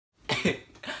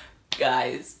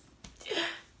Guys,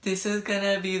 this is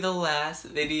gonna be the last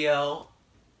video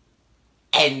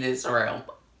in this room.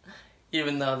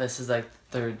 Even though this is like the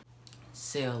third.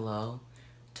 Say hello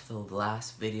to the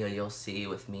last video you'll see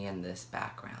with me in this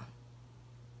background.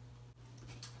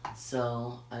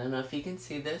 So, I don't know if you can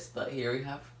see this, but here we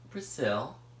have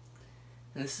Brazil.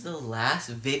 And this is the last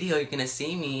video you're gonna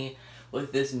see me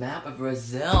with this map of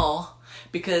Brazil.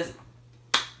 Because,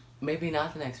 maybe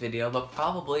not the next video, but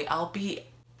probably I'll be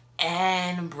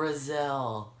in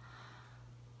Brazil.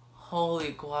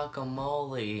 Holy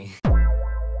guacamole.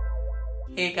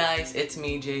 Hey guys, it's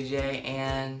me, JJ,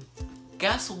 and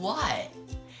guess what?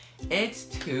 It's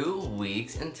 2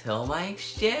 weeks until my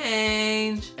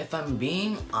exchange. If I'm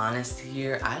being honest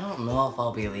here, I don't know if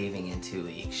I'll be leaving in 2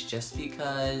 weeks just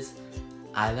because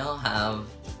I don't have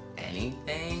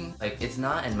anything. Like, it's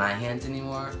not in my hands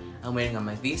anymore. I'm waiting on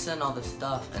my visa and all this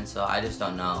stuff, and so I just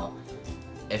don't know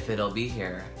if it'll be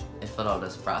here, if it'll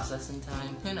just process in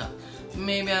time. Who knows?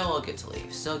 Maybe I will get to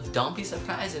leave. So don't be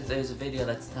surprised if there's a video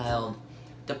that's titled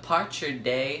Departure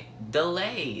Day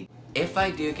Delayed. If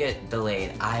I do get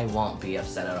delayed, I won't be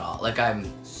upset at all. Like, I'm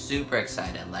super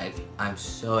excited. Like, I'm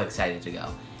so excited to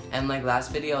go. And like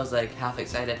last video, I was like half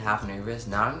excited, half nervous.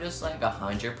 Now I'm just like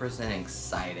 100%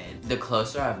 excited. The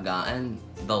closer I've gotten,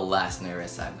 the less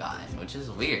nervous I've gotten, which is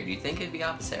weird. You'd think it'd be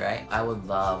opposite, right? I would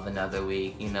love another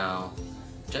week, you know,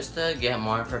 just to get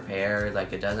more prepared.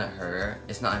 Like, it doesn't hurt.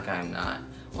 It's not like I'm not.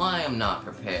 Well, I am not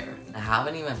prepared. I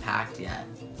haven't even packed yet.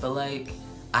 But like,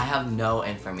 I have no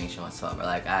information whatsoever.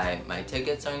 Like, my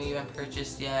tickets aren't even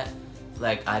purchased yet.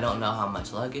 Like, I don't know how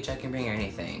much luggage I can bring or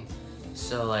anything.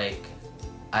 So like,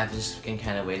 I've just been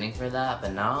kind of waiting for that,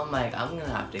 but now I'm like, I'm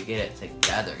gonna have to get it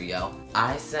together, yo.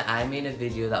 I made a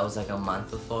video that was like a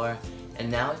month before,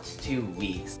 and now it's 2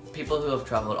 weeks. People who have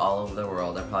traveled all over the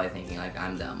world are probably thinking like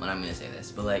I'm dumb when I'm gonna say this,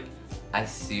 but like, I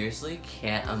seriously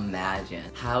can't imagine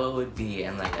how it would be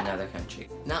in like another country.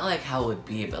 Not like how it would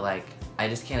be, but like, I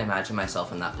just can't imagine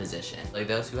myself in that position. Like,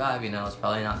 those who have, you know, it's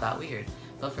probably not that weird.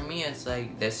 But for me, it's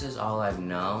like, this is all I've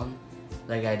known.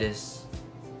 Like,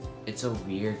 it's a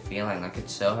weird feeling. Like,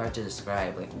 it's so hard to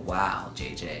describe. Like, wow,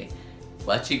 JJ,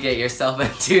 what you get yourself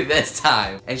into this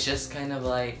time? It's just kind of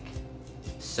like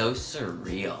so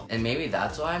surreal. And maybe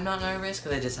that's why I'm not nervous,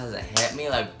 because it just hasn't hit me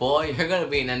like, boy, you're gonna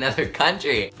be in another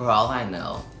country. For all I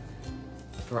know,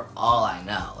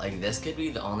 like, this could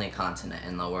be the only continent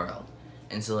in the world.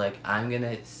 And so like, I'm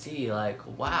gonna see like,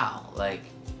 wow, like,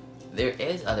 there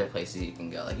is other places you can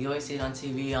go. Like, you always see it on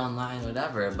TV, online,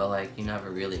 whatever, but like, you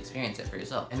never really experience it for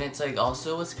yourself. And it's like,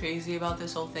 also what's crazy about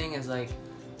this whole thing is like,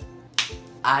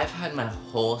 I've had my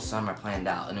whole summer planned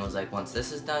out, and it was like, once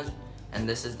this is done, and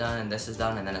this is done, and this is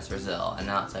done, and then it's Brazil. And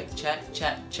now it's like, check,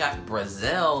 check, check,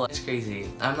 Brazil. It's crazy.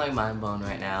 I'm like mind blown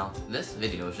right now. This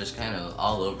video is just kind of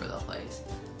all over the place.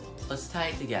 Let's tie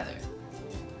it together.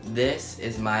 This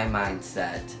is my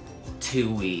mindset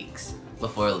 2 weeks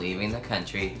before leaving the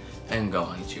country and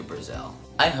going to Brazil.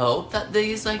 I hope that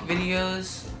these like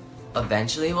videos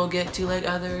eventually will get to like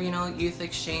other, you know, youth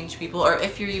exchange people, or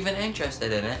if you're even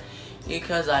interested in it,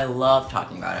 because I love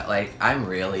talking about it. Like, I'm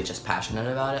really just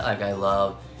passionate about it. Like, I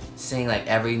love seeing like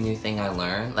every new thing I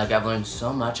learn. Like, I've learned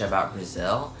so much about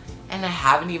Brazil, and I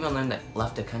haven't even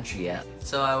left the country yet.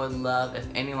 So I would love if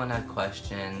anyone had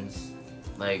questions,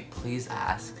 like, please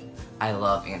ask. I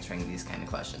love answering these kind of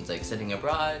questions, like sitting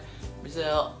abroad,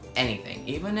 Brazil, anything.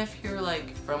 Even if you're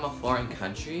like from a foreign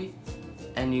country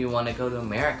and you want to go to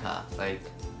America, like,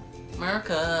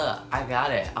 America, I got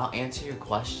it. I'll answer your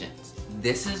questions.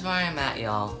 This is where I'm at,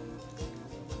 y'all.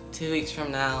 2 weeks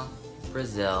from now,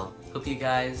 Brazil. Hope you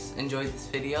guys enjoyed this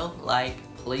video. Like,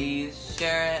 please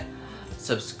share it.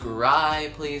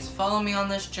 Subscribe, please. Follow me on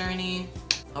this journey.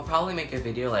 I'll probably make a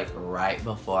video like right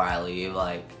before I leave,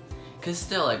 like, cause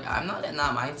still, like, I'm not in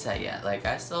that mindset yet. Like,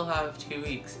 I still have 2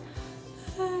 weeks.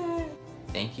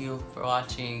 Thank you for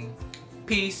watching.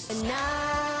 Peace. Baby,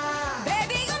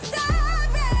 I'm sorry.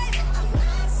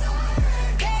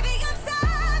 Baby, I'm sorry.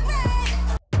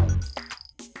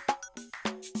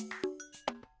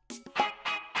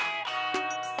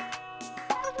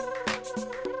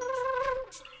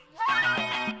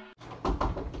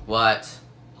 What?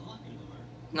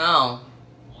 No.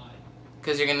 Why?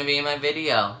 Because you're gonna be in my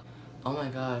video. Oh my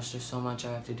gosh, there's so much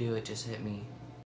I have to do, it just hit me.